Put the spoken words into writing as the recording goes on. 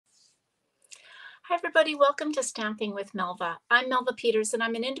Hi, everybody. Welcome to Stamping with Melva. I'm Melva Peters, and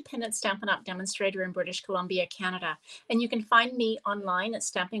I'm an independent Stampin' Up! Demonstrator in British Columbia, Canada. And you can find me online at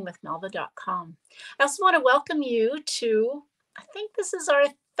stampingwithmelva.com. I also want to welcome you to, I think this is our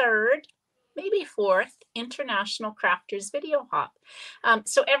third, maybe fourth, International Crafters Video Hop.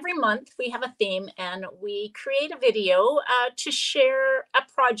 So every month we have a theme and we create a video to share a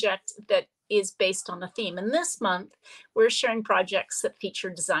project that is based on the theme. And this month, we're sharing projects that feature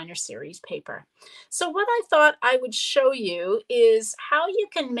designer series paper. So what I thought I would show you is how you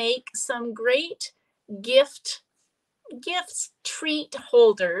can make some great gifts, treat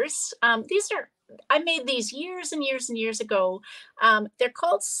holders. I made these years and years and years ago. They're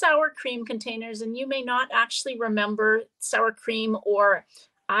called sour cream containers, and you may not actually remember sour cream, or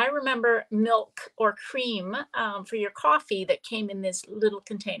I remember milk or cream for your coffee that came in these little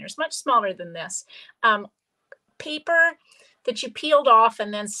containers, much smaller than this. Paper that you peeled off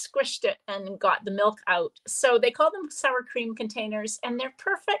and then squished it and got the milk out. So they call them sour cream containers, and they're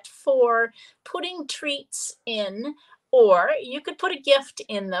perfect for putting treats in, or you could put a gift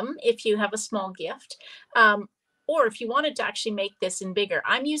in them if you have a small gift. Or if you wanted to actually make this in bigger.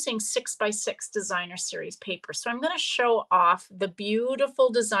 I'm using 6x6 designer series paper. So I'm going to show off the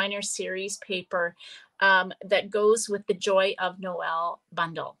beautiful designer series paper that goes with the Joy of Noel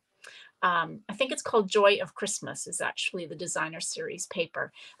bundle. I think it's called Joy of Christmas is actually the designer series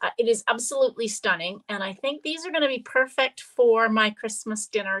paper. It is absolutely stunning, and I think these are going to be perfect for my Christmas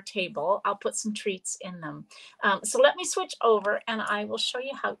dinner table. I'll put some treats in them. So let me switch over and I will show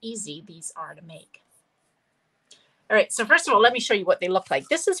you how easy these are to make. All right, so first of all, let me show you what they look like.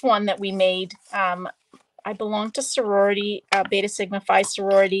 This is one that we made. I belong to sorority, Beta Sigma Phi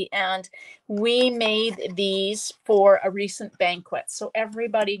sorority, and we made these for a recent banquet. So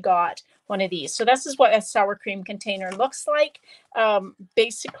everybody got one of these. So this is what a sour cream container looks like.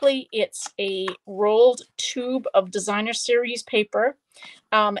 Basically, it's a rolled tube of designer series paper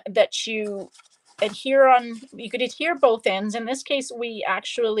that you adhere on. You could adhere both ends. In this case, we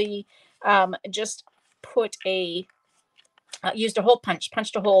actually just put used a hole punch,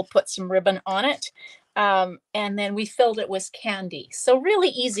 punched a hole, put some ribbon on it. And then we filled it with candy. So really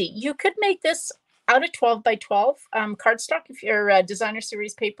easy. You could make this out of 12 by 12 cardstock if you're designer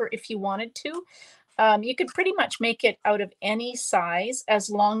series paper if you wanted to. You could pretty much make it out of any size as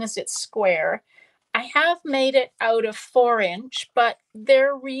long as it's square. I have made it out of 4-inch, but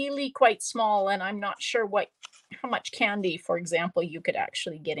they're really quite small, and I'm not sure how much candy, for example, you could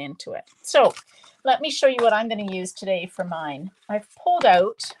actually get into it. So let me show you what I'm going to use today for mine. I've pulled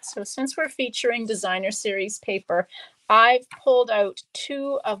out, so since we're featuring designer series paper, I've pulled out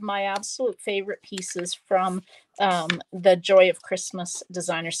two of my absolute favorite pieces from the Joy of Christmas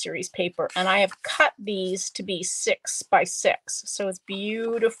designer series paper, and I have cut these to be 6x6. So it's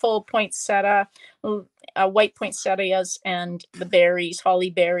beautiful poinsettia, white poinsettias, and the berries, holly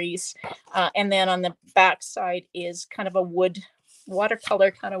berries, and then on the back side is kind of a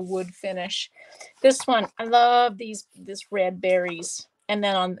watercolor kind of wood finish. This one, I love these red berries, and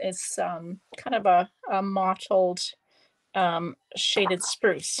then on it's kind of a mottled shaded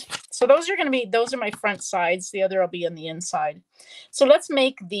spruce. So those are my front sides. The other will be on the inside. So let's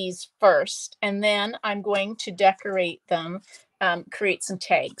make these first, and then I'm going to decorate them, create some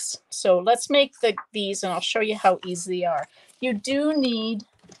tags. So let's make these, and I'll show you how easy they are. You do need,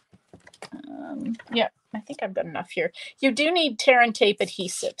 yeah, I think I've got enough here. You do need tear and tape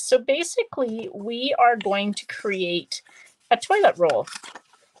adhesive. So basically we are going to create a toilet roll.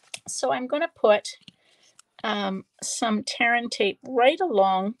 So I'm going to put some tear and tape right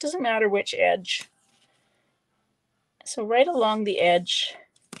along, doesn't matter which edge. So right along the edge,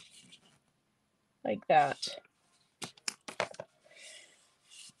 like that.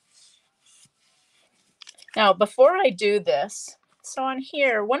 Now, before I do this, so on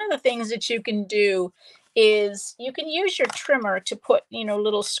here, one of the things that you can do is you can use your trimmer to put,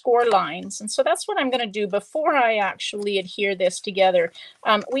 little score lines. And so that's what I'm going to do before I actually adhere this together.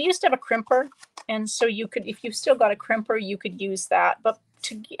 We used to have a crimper, and so you could, if you've still got a crimper, you could use that. But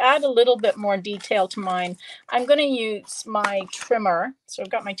to add a little bit more detail to mine, I'm going to use my trimmer. So I've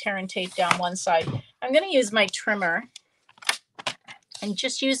got my tear and tape down one side. I'm going to use my trimmer and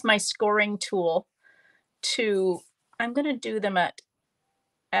just use my scoring tool to, I'm going to do them at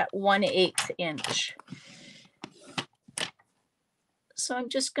 1/8 inch. So I'm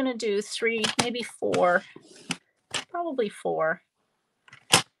just going to do 3, maybe 4, probably 4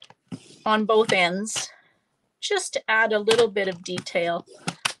 on both ends, just to add a little bit of detail.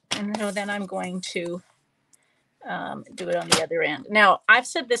 And then I'm going to do it on the other end. Now, I've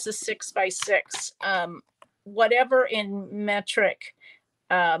said this is 6x6. Whatever in metric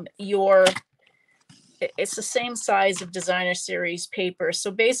your it's the same size of designer series paper.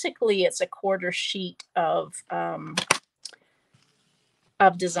 So basically it's a 1/4 sheet of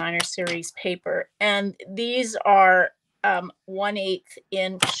designer series paper. And these are 1/8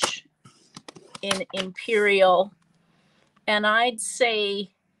 inch in imperial. And I'd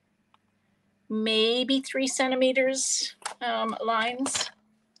say maybe 3 centimeters lines.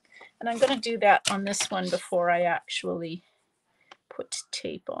 And I'm going to do that on this one before I actually put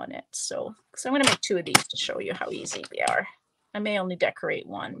tape on it. So I'm going to make 2 of these to show you how easy they are. I may only decorate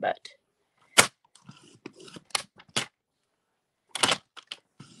one, but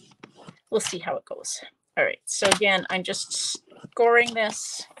we'll see how it goes. All right, so again, I'm just scoring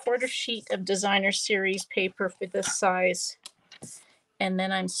this 1/4 sheet of designer series paper for this size. And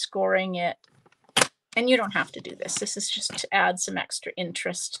then I'm scoring it. And you don't have to do this. This is just to add some extra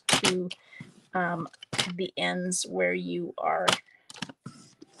interest to the ends where you are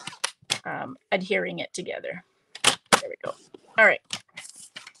adhering it together. There we go. All right.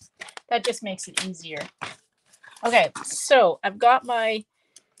 That just makes it easier. Okay, so I've got my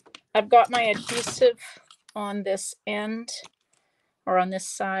adhesive on this end or on this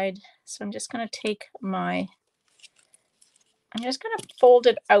side. So I'm just going to take I'm just going to fold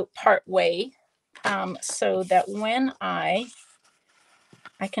it out part way so that when I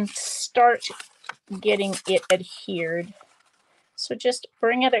can start getting it adhered. So just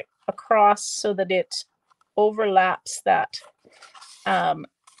bring it across so that it overlaps that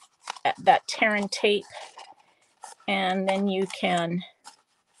that tear and tape, and then you can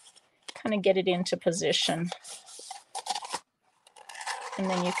kind of get it into position, and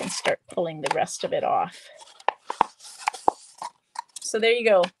then you can start pulling the rest of it off. So there you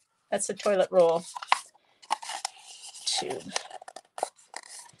go. That's a toilet roll tube.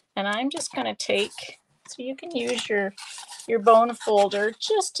 And I'm just going to take, so you can use your bone folder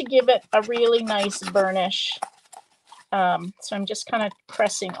just to give it a really nice burnish. So I'm just kind of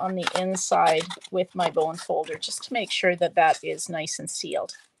pressing on the inside with my bone folder just to make sure that that is nice and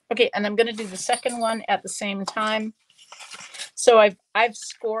sealed. Okay, and I'm going to do the second one at the same time. So I've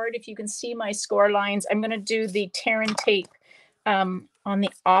scored, if you can see my score lines, I'm going to do the tear and tape on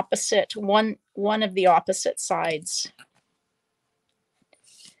the opposite, one of the opposite sides.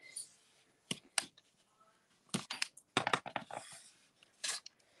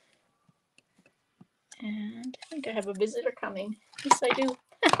 And I think I have a visitor coming. Yes, I do.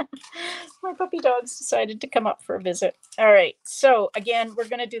 My puppy dog's decided to come up for a visit. All right, so again, we're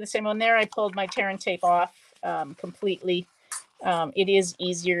going to do the same one there. I pulled my tear and tape off completely. It is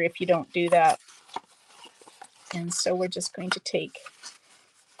easier if you don't do that. And so we're just going to take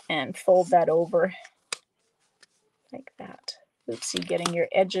and fold that over like that. Oopsie, getting your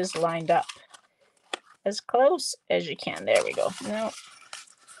edges lined up as close as you can. There we go. Now,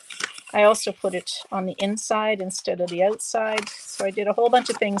 I also put it on the inside instead of the outside. So I did a whole bunch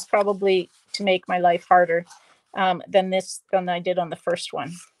of things probably to make my life harder than I did on the first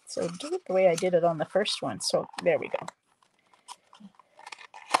one. So do it the way I did it on the first one. So there we go.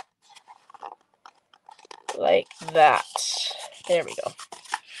 Like that. There we go.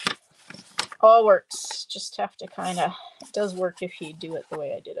 All works. Just have to kind of, it does work if you do it the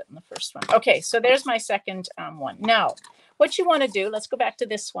way I did it in the first one. Okay, so there's my second one. Now, what you want to do, let's go back to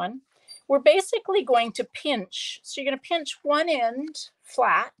this one. We're basically going to pinch. So you're going to pinch one end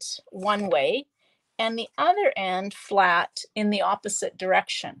flat one way and the other end flat in the opposite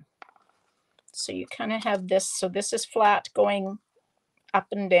direction. So you kind of have this. So this is flat going up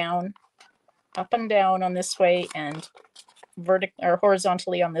and down on this way, and vertically or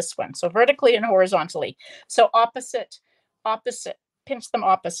horizontally on this one. So vertically and horizontally. So opposite, pinch them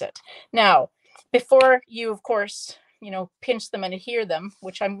opposite. Now, before you, of course, pinch them and adhere them,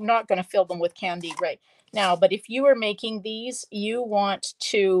 which I'm not going to fill them with candy right now, but if you are making these, you want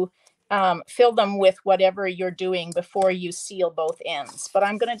to fill them with whatever you're doing before you seal both ends. But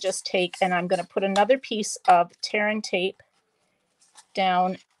I'm going to just take and I'm going to put another piece of tear and tape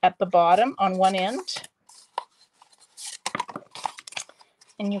down at the bottom on one end.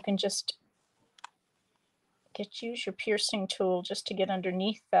 And you can just use your piercing tool just to get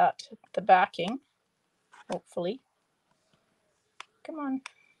underneath that, the backing, hopefully. Come on.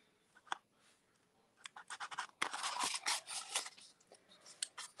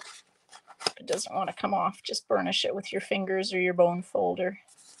 If it doesn't want to come off, just burnish it with your fingers or your bone folder.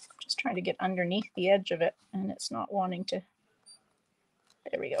 Just trying to get underneath the edge of it, and it's not wanting to.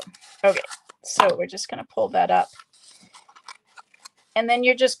 There we go. Okay, so we're just going to pull that up. And then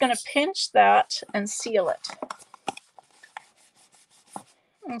you're just going to pinch that and seal it.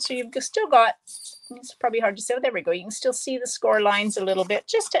 And so you've still got it's probably hard to say. There we go. You can still see the score lines a little bit,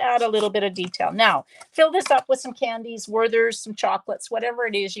 just to add a little bit of detail. Now, fill this up with some candies, Werther's, some chocolates, whatever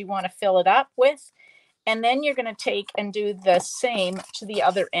it is you want to fill it up with. And then you're going to take and do the same to the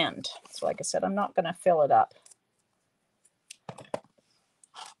other end. So like I said, I'm not going to fill it up.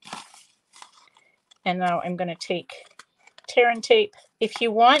 And now I'm going to take tear and tape. If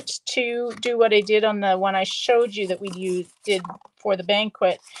you want to do what I did on the one I showed you that we did for the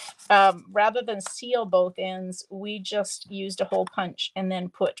banquet, rather than seal both ends, we just used a hole punch and then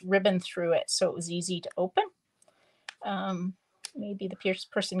put ribbon through it so it was easy to open. Maybe the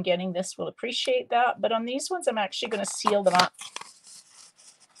person getting this will appreciate that, but on these ones I'm actually going to seal them up.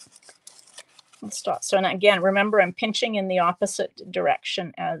 And stop. So, and again, remember I'm pinching in the opposite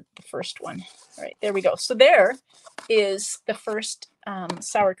direction as the first one. All right, there we go. So there is the first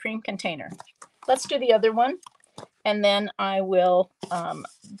sour cream container. Let's do the other one, and then I will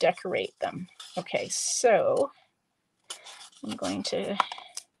decorate them. Okay, so I'm going to,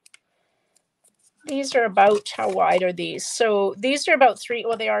 these are about, how wide are these? So these are about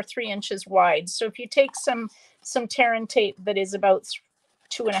they are 3 inches wide. So if you take some tear and tape that is about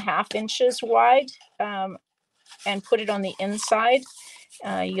 2.5 inches wide and put it on the inside,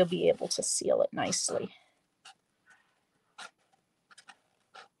 you'll be able to seal it nicely.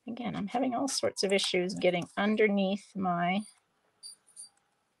 Again, I'm having all sorts of issues getting underneath my,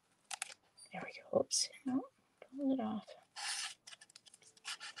 there we go. Oops, no, pull it off.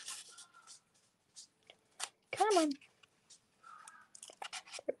 Come on.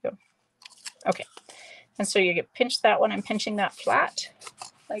 There we go. Okay, and so you get pinch that one. I'm pinching that flat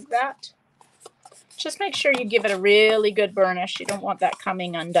like that. Just make sure you give it a really good burnish. You don't want that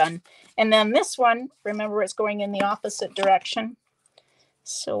coming undone. And then this one, remember it's going in the opposite direction.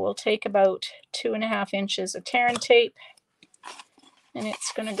 So we'll take about 2.5 inches of tear and tape, and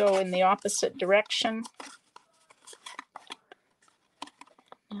it's going to go in the opposite direction.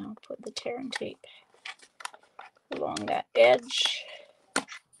 Now put the tear and tape along that edge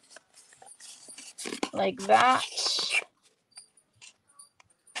like that.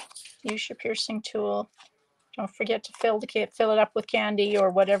 Use your piercing tool. Don't forget to fill it up with candy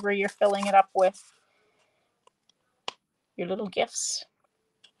or whatever you're filling it up with. Your little gifts.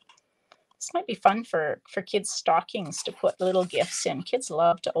 This might be fun for kids' stockings to put little gifts in. Kids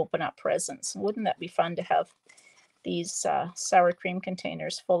love to open up presents. Wouldn't that be fun to have these sour cream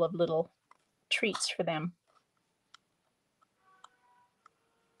containers full of little treats for them?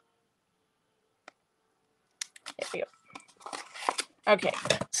 There we go. Okay,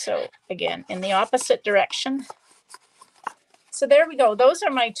 so again, in the opposite direction. So there we go. Those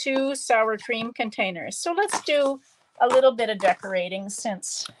are my 2 sour cream containers. So let's do a little bit of decorating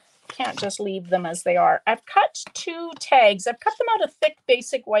since can't just leave them as they are. I've cut 2 tags. I've cut them out of thick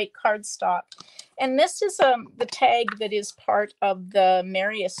basic white cardstock. And this is the tag that is part of the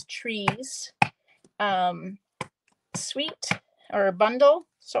Merriest Trees suite or bundle.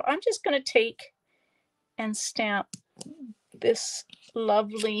 So I'm just going to take and stamp this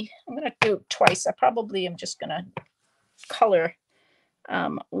lovely, I'm going to do it twice. I probably am just going to color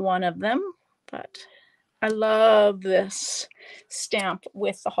one of them, but I love this stamp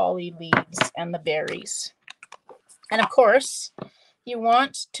with the holly leaves and the berries. And of course, you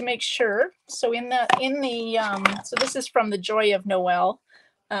want to make sure, so so this is from the Joy of Noel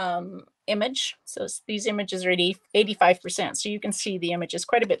image. So these images are 85%. So you can see the image is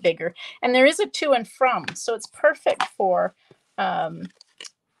quite a bit bigger. And there is a to and from, so it's perfect for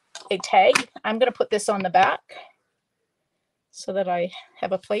a tag. I'm going to put this on the back so that I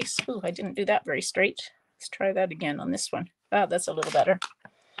have a place. Ooh, I didn't do that very straight. Let's try that again on this one. Oh, that's a little better.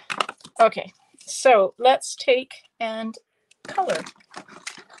 Okay, so let's take and color.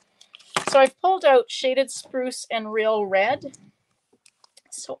 So I've pulled out Shaded Spruce and Real Red.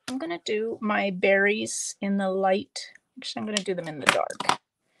 So I'm going to do my berries in the light. Actually, I'm going to do them in the dark.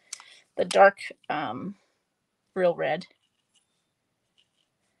 The dark Real Red.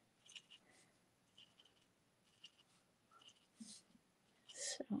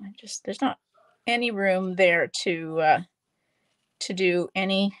 So there's not any room there to do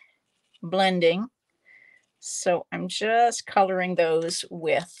any blending. So I'm just coloring those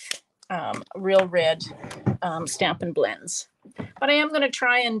with Real Red Stampin' Blends. But I am going to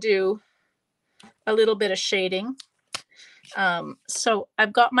try and do a little bit of shading. So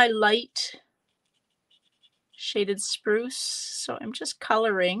I've got my light Shaded Spruce. So I'm just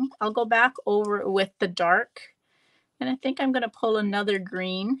coloring. I'll go back over with the dark. And I think I'm going to pull another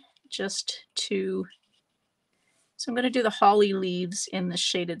green just to, so I'm going to do the holly leaves in the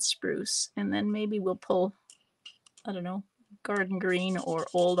Shaded Spruce. And then maybe we'll pull, I don't know, garden green or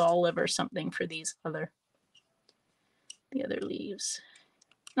old olive or something for the other leaves.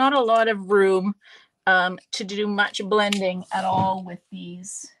 Not a lot of room to do much blending at all with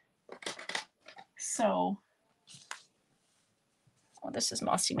these. So, oh, this is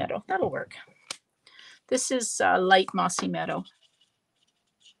Mossy Meadow. That'll work. This is light Mossy Meadow.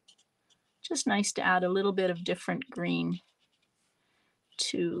 Just nice to add a little bit of different green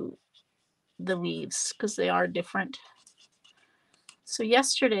to the leaves because they are different. So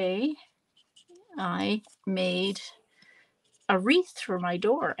yesterday I made a wreath for my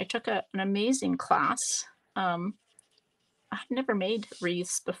door. I took an amazing class. I've never made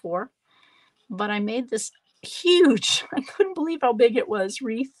wreaths before, but I made this huge, I couldn't believe how big it was,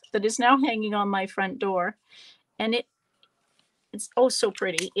 wreath that is now hanging on my front door. And it's oh so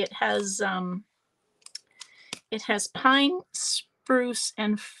pretty. It has pine, spruce,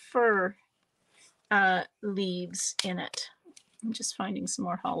 and fir leaves in it. I'm just finding some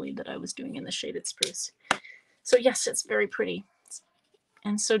more holly that I was doing in the shaded spruce. So yes, it's very pretty.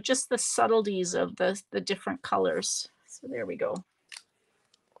 And so just the subtleties of the different colors. So there we go.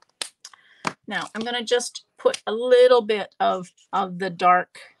 Now I'm going to just put a little bit of the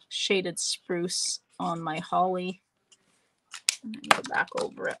dark shaded spruce on my holly and then go back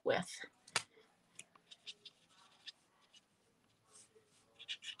over it with.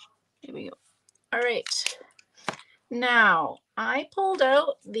 Here we go. All right. Now I pulled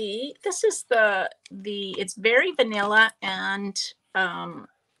out this is it's very vanilla and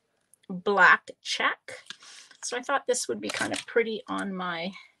black check. So I thought this would be kind of pretty on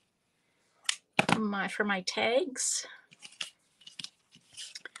for my tags.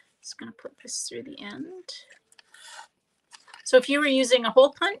 Just gonna put this through the end. So if you were using a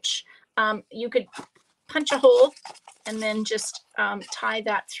hole punch, you could punch a hole and then just tie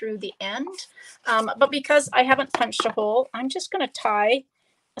that through the end. But because I haven't punched a hole, I'm just going to tie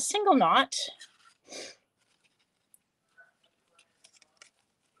a single knot.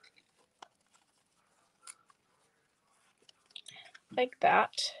 Like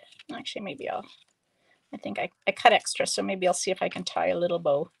that. Actually, maybe I think I cut extra, so maybe I'll see if I can tie a little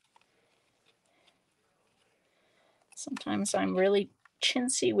bow. Sometimes I'm really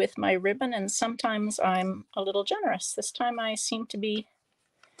chintzy with my ribbon, and sometimes I'm a little generous. This time I seem to be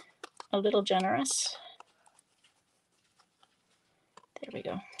a little generous. There we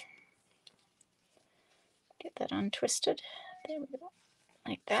go. Get that untwisted. There we go.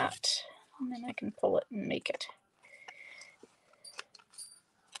 Like that. And then I can pull it and make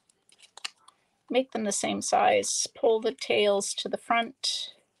them the same size. Pull the tails to the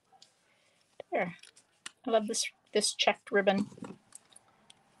front. There. I love this checked ribbon.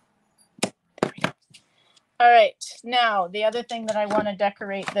 There we go. All right. Now the other thing that I want to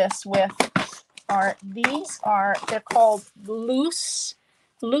decorate this with are they're called loose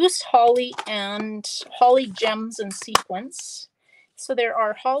holly and holly gems and sequins. So there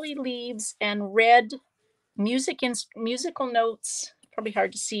are holly leaves and red musical notes, probably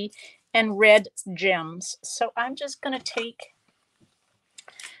hard to see, and red gems. So I'm just going to take,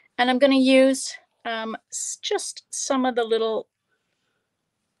 and I'm going to use just some of the little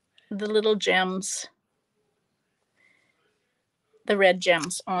gems, the red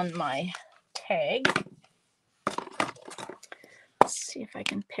gems on my tag. Let's see if I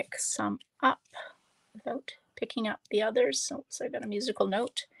can pick some up without picking up the others. So I got a musical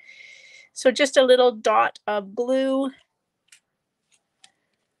note. So just a little dot of glue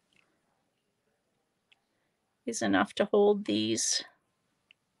is enough to hold these.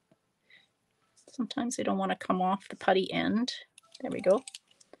 Sometimes they don't want to come off the putty end. There we go.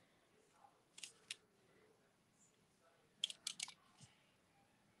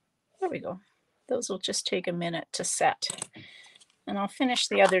 There we go. Those will just take a minute to set. And I'll finish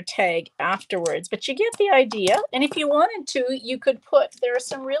the other tag afterwards, but you get the idea. And if you wanted to, you could there are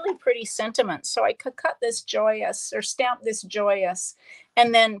some really pretty sentiments. So I could cut this joyous or stamp this joyous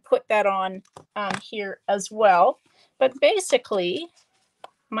and then put that on here as well. But basically,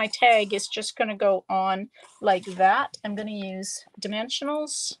 my tag is just going to go on like that. I'm going to use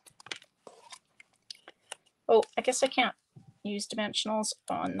dimensionals. Oh, I guess I can't use dimensionals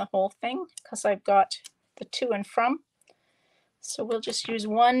on the whole thing because I've got the to and from. So we'll just use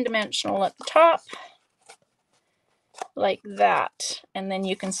one dimensional at the top like that. And then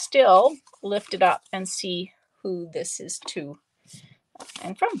you can still lift it up and see who this is to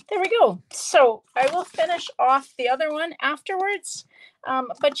and from. There we go. So I will finish off the other one afterwards,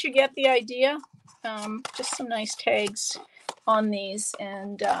 but you get the idea. Just some nice tags on these.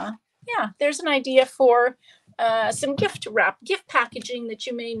 And yeah, there's an idea for some gift packaging that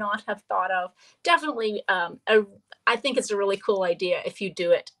you may not have thought of. Definitely, I think it's a really cool idea if you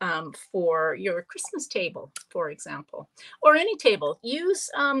do it for your Christmas table, for example, or any table. Use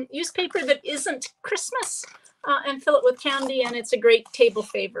paper that isn't Christmas and fill it with candy, and it's a great table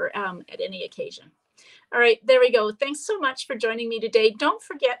favor at any occasion. All right, there we go. Thanks so much for joining me today. Don't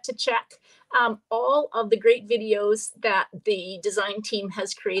forget to check all of the great videos that the design team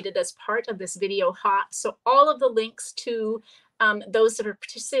has created as part of this video hop. So all of the links to those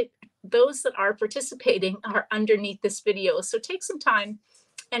that are participating are underneath this video. So take some time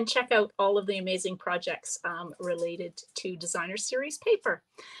and check out all of the amazing projects related to Designer Series paper.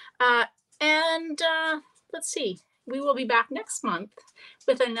 Let's see, we will be back next month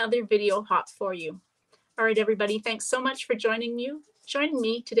with another video hop for you. All right, everybody, thanks so much for joining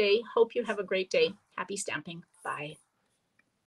me today. Hope you have a great day. Happy stamping. Bye.